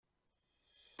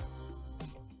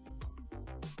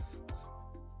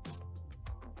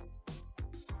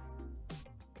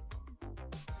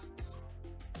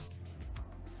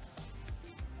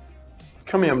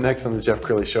Coming up next on the Jeff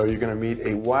Crilley Show, you're going to meet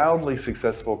a wildly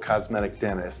successful cosmetic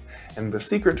dentist. And the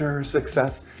secret to her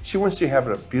success, she wants you to have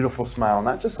a beautiful smile,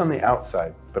 not just on the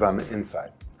outside, but on the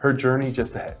inside. Her journey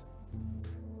just ahead.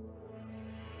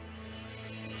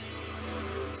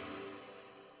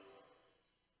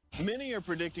 Many are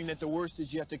predicting that the worst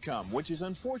is yet to come, which is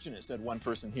unfortunate, said one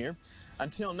person here.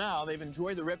 Until now, they've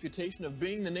enjoyed the reputation of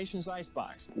being the nation's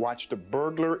icebox. Watched a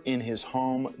burglar in his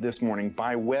home this morning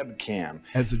by webcam.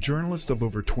 As a journalist of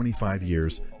over 25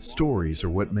 years, stories are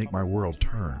what make my world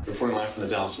turn. Reporting live from the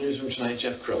Dallas newsroom tonight,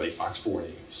 Jeff Crilley, Fox 4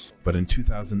 News. But in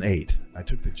 2008, I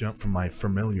took the jump from my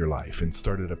familiar life and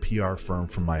started a PR firm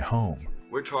from my home.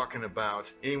 We're talking about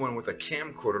anyone with a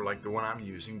camcorder like the one I'm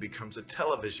using becomes a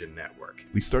television network.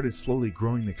 We started slowly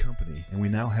growing the company, and we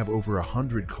now have over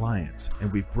 100 clients, and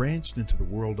we've branched into the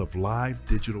world of live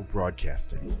digital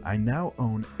broadcasting. I now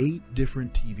own 8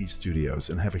 different TV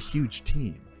studios and have a huge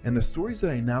team. And the stories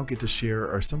that I now get to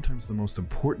share are sometimes the most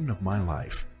important of my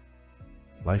life.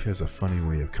 Life has a funny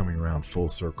way of coming around full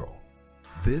circle.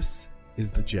 This is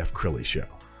the Jeff Crilley Show.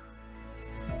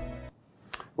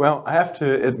 Well, I have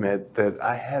to admit that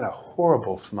I had a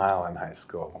horrible smile in high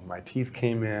school. When my teeth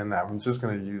came in, I'm just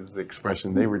going to use the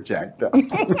expression, they were jacked up.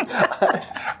 I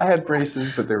had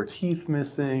braces, but there were teeth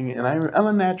missing, and I'm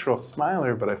a natural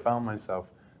smiler, but I found myself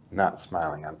not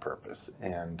smiling on purpose.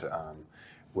 And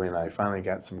when I finally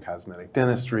got some cosmetic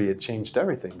dentistry, it changed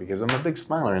everything because I'm a big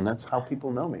smiler, and that's how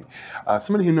people know me.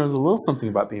 Somebody who knows a little something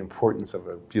about the importance of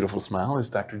a beautiful smile is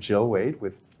Dr. Jill Wade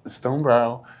with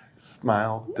Stonebriar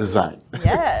Smile Design.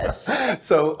 Yes.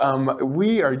 So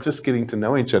we are just getting to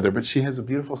know each other, but she has a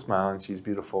beautiful smile and she's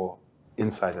beautiful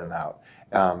inside and out.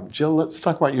 Jill, let's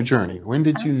talk about your journey. When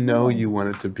did you know you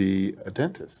wanted to be a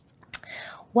dentist?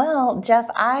 Well, Jeff,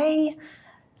 I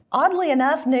oddly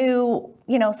enough knew,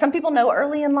 some people know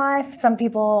early in life, some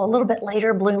people a little bit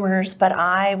later bloomers, but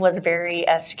I was very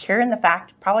secure in the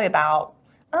fact, probably about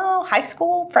high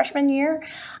school, freshman year,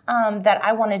 that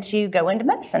I wanted to go into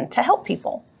medicine to help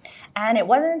people. And it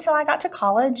wasn't until I got to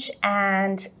college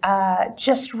and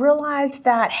just realized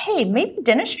that, hey, maybe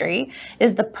dentistry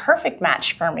is the perfect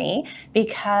match for me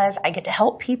because I get to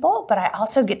help people, but I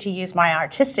also get to use my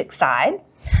artistic side.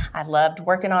 I loved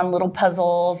working on little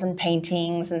puzzles and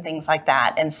paintings and things like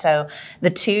that. And so the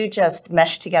two just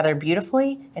meshed together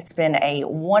beautifully. It's been a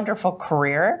wonderful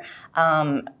career.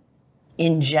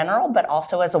 In general, but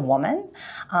also as a woman,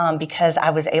 because I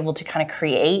was able to kind of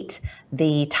create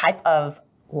the type of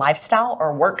lifestyle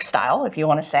or work style, if you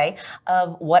want to say,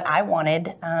 of what I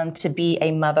wanted to be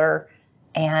a mother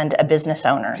and a business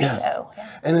owner. Yes. So, yeah.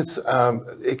 And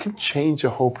it can change a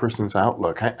whole person's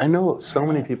outlook. I know so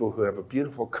many people who have a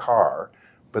beautiful car,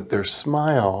 but their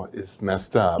smile is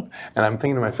messed up. And I'm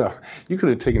thinking to myself, you could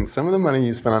have taken some of the money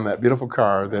you spent on that beautiful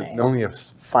car that only a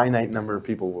finite number of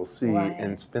people will see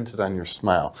and spent it on your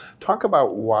smile. Talk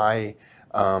about why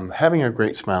having a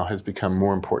great smile has become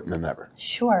more important than ever.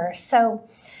 Sure. So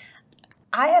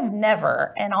I have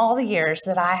never, in all the years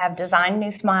that I have designed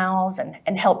new smiles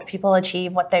and helped people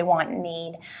achieve what they want and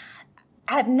need,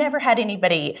 I've never had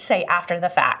anybody say after the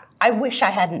fact, I wish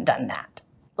I hadn't done that.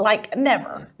 Like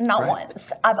never, not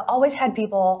once. I've always had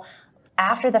people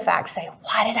after the fact say,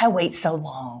 why did I wait so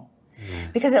long?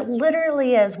 Because it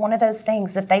literally is one of those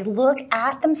things that they look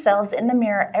at themselves in the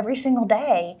mirror every single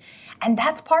day, and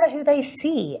that's part of who they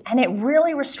see. And it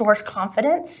really restores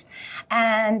confidence.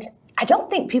 And I don't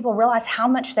think people realize how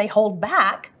much they hold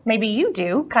back. Maybe you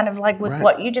do, kind of like with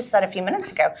what you just said a few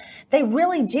minutes ago. They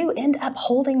really do end up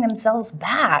holding themselves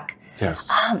back.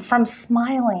 Yes. From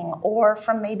smiling or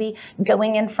from maybe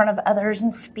going in front of others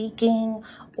and speaking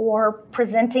or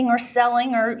presenting or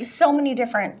selling or so many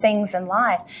different things in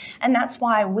life. And that's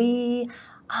why we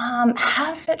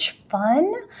have such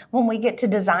fun when we get to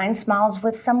design smiles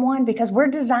with someone because we're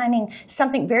designing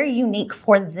something very unique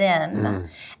for them.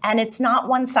 And it's not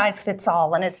one size fits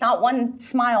all and it's not one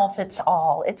smile fits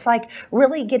all. It's like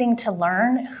really getting to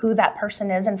learn who that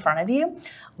person is in front of you.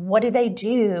 What do they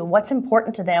do? What's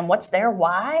important to them? What's their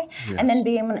why? Yes. And then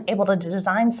being able to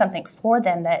design something for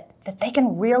them that they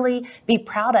can really be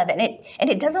proud of. And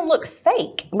it doesn't look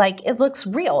fake. Like it looks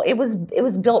real. It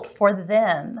was built for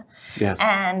them. Yes.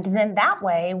 And then that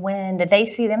way, when they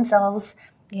see themselves,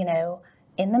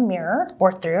 in the mirror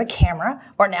or through a camera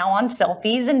or now on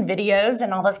selfies and videos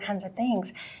and all those kinds of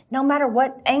things, no matter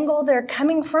what angle they're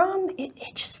coming from,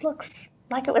 it just looks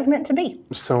like it was meant to be.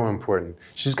 So important.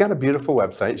 She's got a beautiful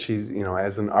website. She's, you know,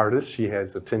 as an artist, she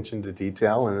has attention to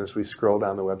detail. And as we scroll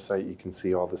down the website, you can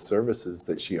see all the services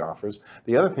that she offers.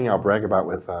 The other thing I'll brag about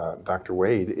with Dr.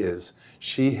 Wade is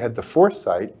she had the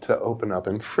foresight to open up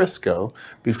in Frisco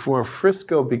before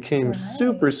Frisco became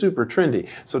super, super trendy.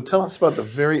 So tell us about the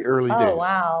very early days. Oh,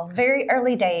 wow. Very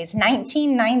early days.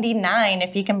 1999,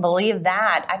 if you can believe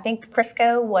that. I think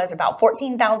Frisco was about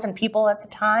 14,000 people at the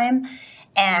time.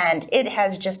 And it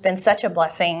has just been such a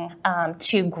blessing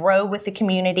to grow with the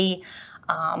community.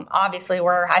 Obviously,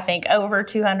 we're, I think, over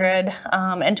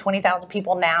 220,000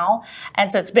 people now.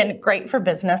 And so it's been great for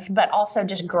business, but also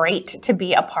just great to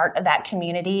be a part of that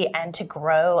community and to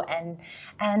grow and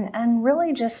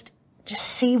really just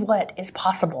see what is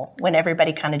possible when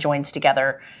everybody kind of joins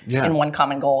together in one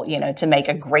common goal, you know, to make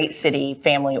a great city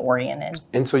family oriented.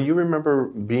 And so you remember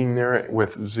being there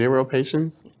with 0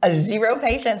 patients? 0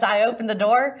 patients. I opened the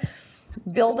door,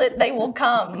 build it, they will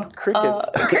come. Crickets.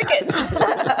 Crickets.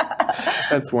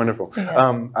 That's wonderful.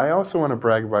 Yeah. I also want to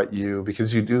brag about you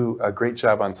because you do a great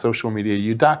job on social media.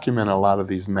 You document a lot of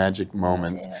these magic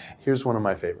moments. Here's one of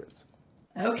my favorites.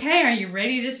 Okay, are you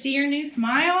ready to see your new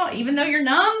smile, even though you're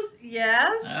numb?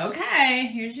 Yes. Okay,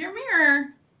 here's your mirror.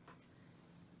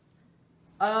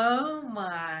 Oh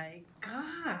my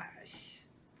gosh.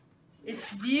 It's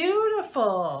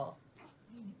beautiful.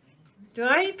 Do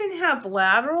I even have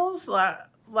laterals?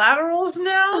 Laterals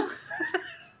now?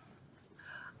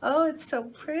 Oh, it's so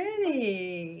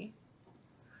pretty.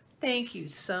 Thank you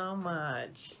so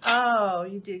much. Oh,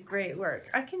 you did great work.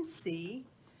 I can see.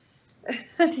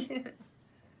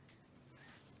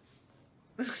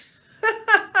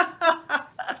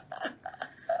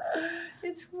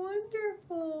 It's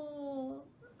wonderful.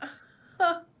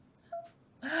 Oh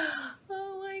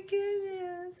my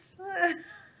goodness.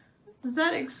 Is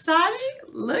that exciting?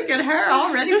 Look at her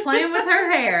already playing with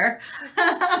her hair.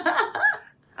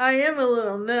 I am a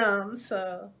little numb,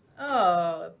 so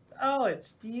oh, it's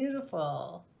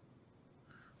beautiful.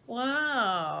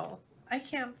 Wow. I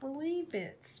can't believe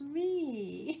it's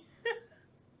me.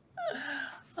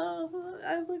 Oh,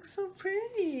 I look so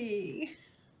pretty.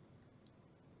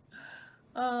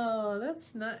 Oh,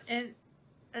 that's not,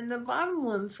 and the bottom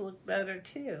ones look better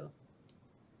too.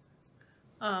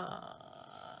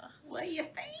 What do you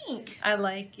think? I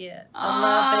like it.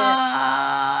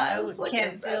 I love it. I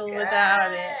can't so do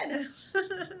without it.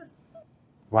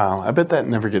 Wow, I bet that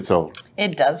never gets old.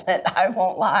 It doesn't, I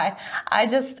won't lie.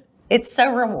 It's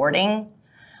so rewarding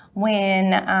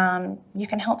when you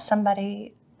can help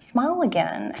somebody smile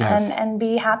again and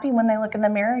be happy when they look in the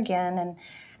mirror again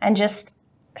and just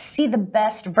see the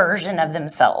best version of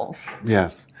themselves.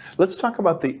 Yes. Let's talk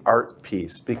about the art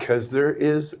piece because there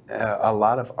is a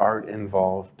lot of art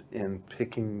involved in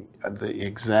picking the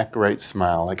exact right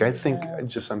smile. Like I think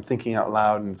I'm thinking out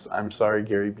loud, and I'm sorry,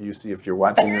 Gary Busey, if you're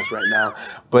watching this right now,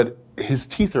 but his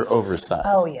teeth are oversized.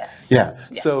 Oh, yes. Yeah.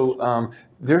 Yes. So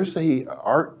there's a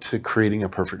art to creating a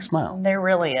perfect smile. There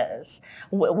really is.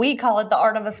 We call it the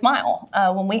art of a smile.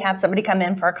 When we have somebody come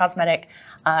in for a cosmetic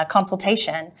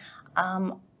consultation,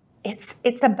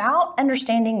 it's about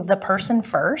understanding the person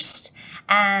first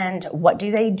and what do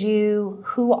they do,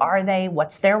 who are they,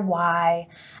 what's their why,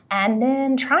 and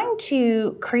then trying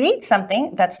to create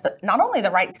something that's not only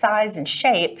the right size and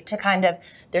shape to kind of,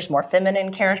 there's more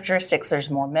feminine characteristics, there's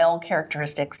more male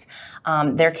characteristics.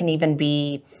 There can even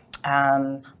be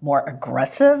more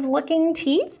aggressive looking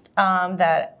teeth.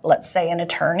 That, let's say, an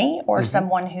attorney or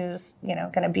someone who's,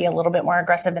 going to be a little bit more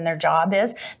aggressive in their job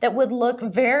that would look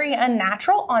very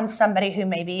unnatural on somebody who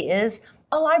maybe is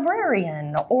a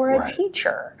librarian or a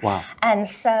teacher. Wow. And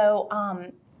so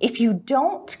if you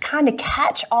don't kind of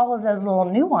catch all of those little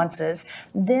nuances,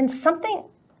 then something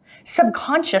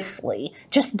subconsciously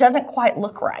just doesn't quite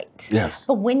look right. Yes.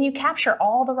 But when you capture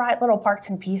all the right little parts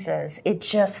and pieces, it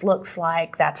just looks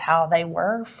like that's how they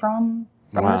were from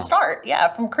the start,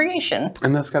 from creation.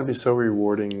 And that's got to be so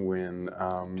rewarding when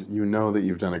you know that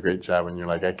you've done a great job and you're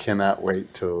like, I cannot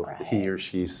wait till he or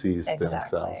she sees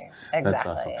themselves. That's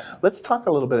awesome. Let's talk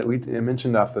a little bit. We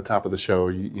mentioned off the top of the show,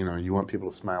 you want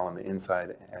people to smile on the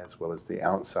inside as well as the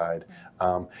outside.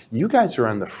 You guys are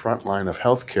on the front line of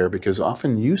healthcare because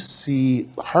often you see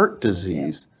heart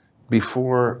disease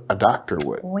before a doctor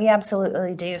would. We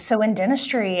absolutely do. So in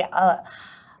dentistry,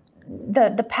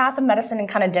 the path of medicine and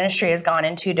kind of dentistry has gone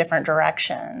in 2 different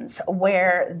directions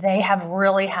where they have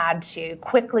really had to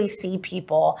quickly see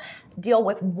people deal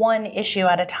with one issue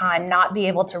at a time, not be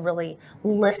able to really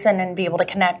listen and be able to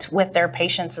connect with their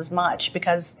patients as much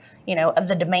because, of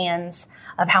the demands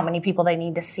of how many people they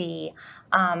need to see.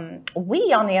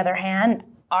 We, on the other hand,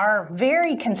 are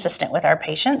very consistent with our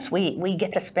patients. We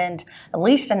get to spend at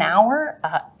least an hour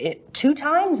 2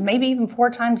 times, maybe even 4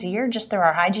 times a year just through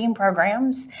our hygiene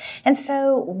programs. And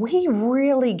so we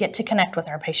really get to connect with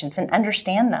our patients and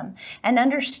understand them and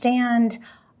understand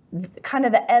kind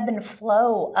of the ebb and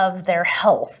flow of their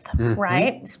health,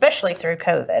 right? Especially through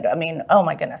COVID. I mean, oh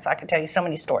my goodness, I could tell you so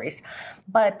many stories.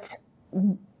 But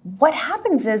what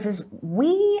happens is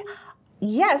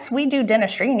yes, we do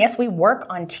dentistry, and yes, we work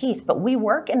on teeth, but we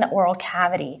work in the oral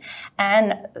cavity.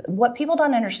 And what people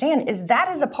don't understand is that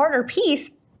is a part or piece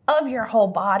of your whole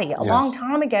body. A long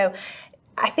time ago,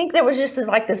 I think there was just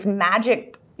this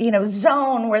magic,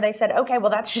 zone where they said, okay, well,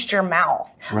 that's just your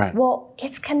mouth. Right. Well,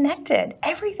 it's connected.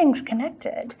 Everything's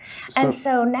connected. And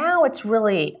so now it's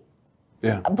really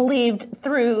believed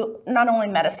through not only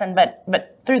medicine, but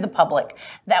through the public,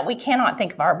 that we cannot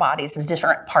think of our bodies as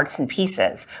different parts and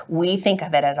pieces. We think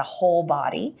of it as a whole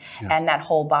body, and that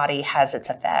whole body has its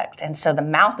effect. And so the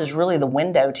mouth is really the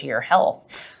window to your health.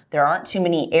 There aren't too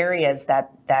many areas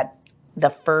that the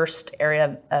first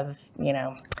area of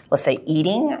let's say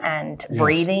eating and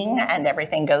breathing and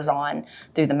everything goes on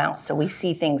through the mouth. So we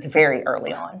see things very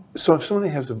early on. So if somebody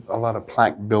has a lot of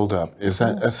plaque buildup, is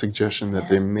that a suggestion that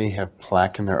they may have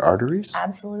plaque in their arteries?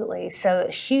 Absolutely. So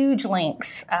huge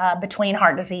links between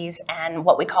heart disease and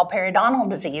what we call periodontal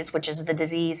disease, which is the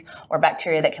disease or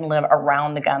bacteria that can live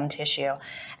around the gum tissue.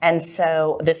 And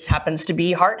so this happens to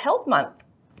be Heart Health Month.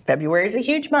 February is a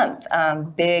huge month.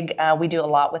 We do a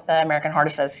lot with the American Heart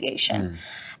Association.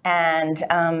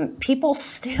 And people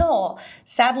still,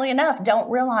 sadly enough, don't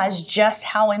realize just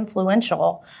how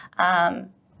influential,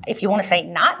 if you want to say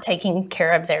not taking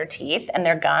care of their teeth and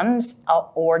their gums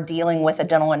or dealing with a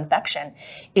dental infection,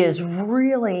 is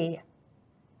really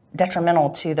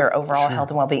detrimental to their overall health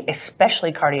and well-being,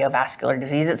 especially cardiovascular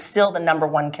disease. It's still the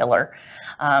 #1 killer.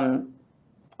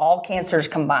 All cancers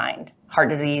combined, heart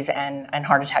disease and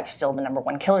heart attack is still the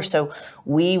 #1 killer. So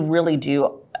we really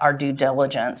do our due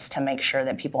diligence to make sure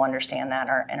that people understand that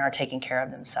and are taking care of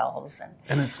themselves.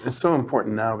 And it's so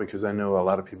important now because I know a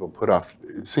lot of people put off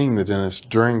seeing the dentist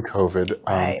during COVID.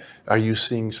 Right. Are you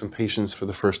seeing some patients for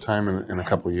the first time in a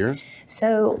couple of years?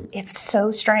 So it's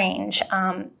so strange.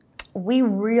 We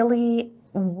really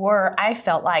were, I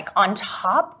felt like, on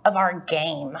top of our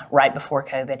game right before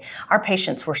COVID. Our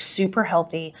patients were super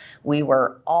healthy. We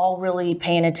were all really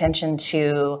paying attention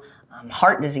to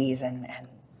heart disease and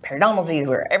periodontal disease,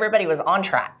 where everybody was on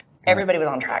track. Everybody was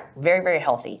on track, very, very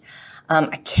healthy.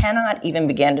 I cannot even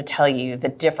begin to tell you the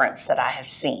difference that I have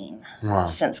seen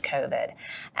since COVID.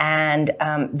 And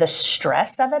the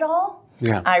stress of it all,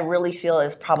 I really feel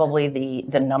is probably the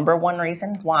 #1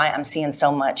 reason why I'm seeing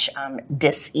so much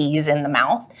dis-ease in the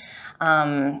mouth.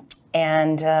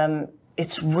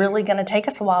 It's really going to take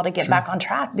us a while to get back on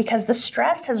track because the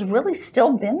stress has really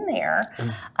still been there.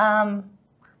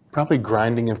 Probably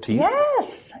grinding of teeth?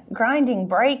 Yes, grinding,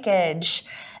 breakage,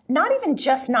 not even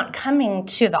just not coming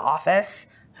to the office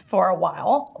for a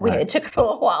while. It took us a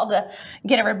little while to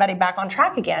get everybody back on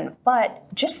track again, but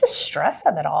just the stress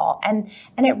of it all. And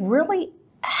it really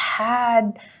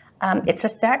had its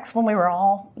effects when we were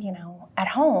all, at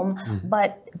home,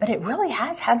 but it really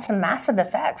has had some massive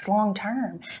effects long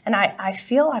term. And I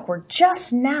feel like we're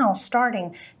just now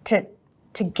starting to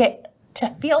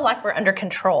feel like we're under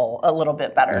control a little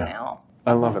bit better now.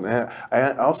 I love it. And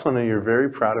I also know you're very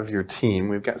proud of your team.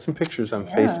 We've got some pictures on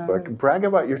Facebook. Brag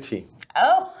about your team.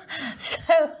 Oh, so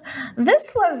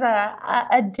this was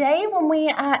a day when we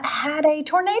had a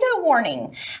tornado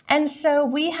warning. And so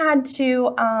we had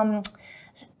to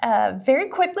very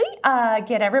quickly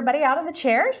get everybody out of the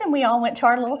chairs, and we all went to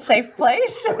our little safe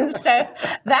place. And so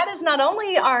that is not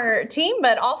only our team,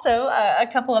 but also a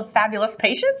couple of fabulous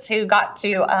patients who got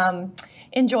to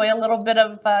enjoy a little bit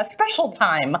of special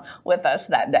time with us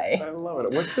that day. I love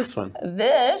it. What's this one?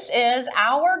 This is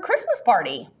our Christmas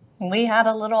party. We had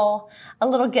a little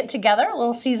get together, a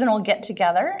little seasonal get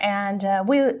together, and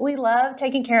we love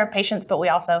taking care of patients, but we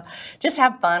also just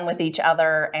have fun with each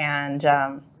other, and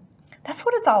that's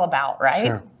what it's all about, right?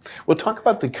 Sure. Well, talk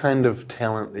about the kind of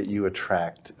talent that you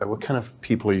attract. What kind of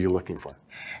people are you looking for?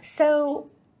 So,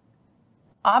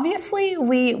 obviously,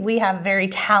 we have a very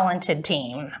talented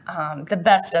team, the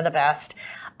best of the best,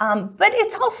 but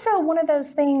it's also one of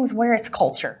those things where it's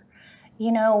culture.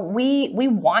 We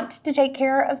want to take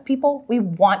care of people. We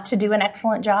want to do an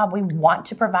excellent job. We want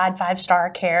to provide 5-star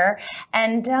care.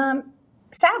 And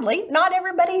sadly, not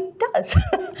everybody does.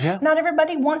 Yeah. Not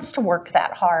everybody wants to work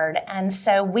that hard. And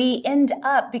so we end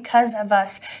up, because of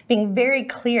us being very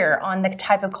clear on the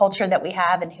type of culture that we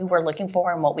have and who we're looking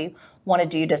for and what we want to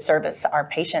do to service our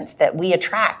patients, that we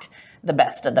attract the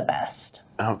best of the best.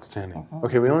 Outstanding.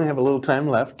 Okay, we only have a little time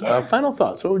left. Final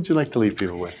thoughts. What would you like to leave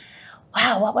people with?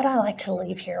 Wow, what would I like to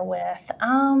leave here with?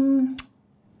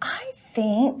 I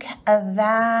think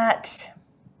that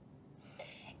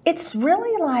it's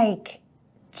really like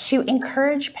to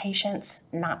encourage patients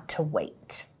not to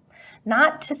wait,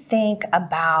 not to think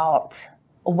about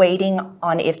waiting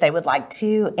on if they would like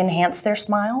to enhance their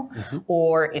smile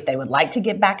or if they would like to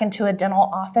get back into a dental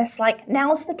office. Like,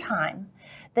 now's the time.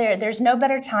 There's no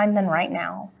better time than right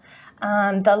now.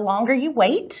 The longer you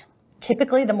wait,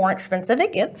 typically the more expensive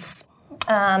it gets.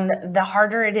 The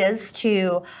harder it is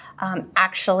to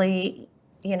actually,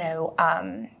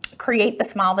 create the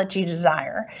smile that you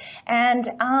desire. And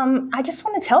I just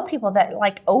want to tell people that,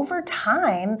 like, over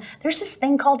time, there's this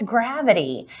thing called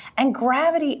gravity, and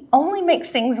gravity only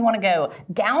makes things want to go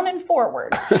down and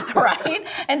forward, right?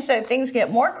 And so things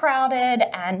get more crowded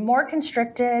and more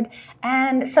constricted.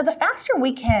 And so the faster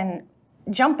we can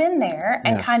jump in there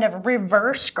and kind of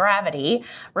reverse gravity,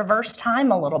 reverse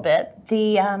time a little bit,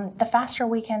 the faster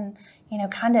we can,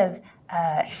 kind of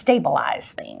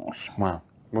stabilize things. Wow.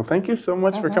 Well, thank you so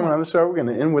much for coming on the show. We're going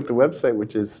to end with the website,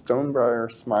 which is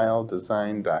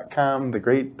stonebriarsmiledesign.com. The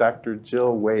great Dr.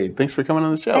 Jill Wade. Thanks for coming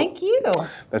on the show. Thank you.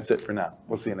 That's it for now.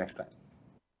 We'll see you next time.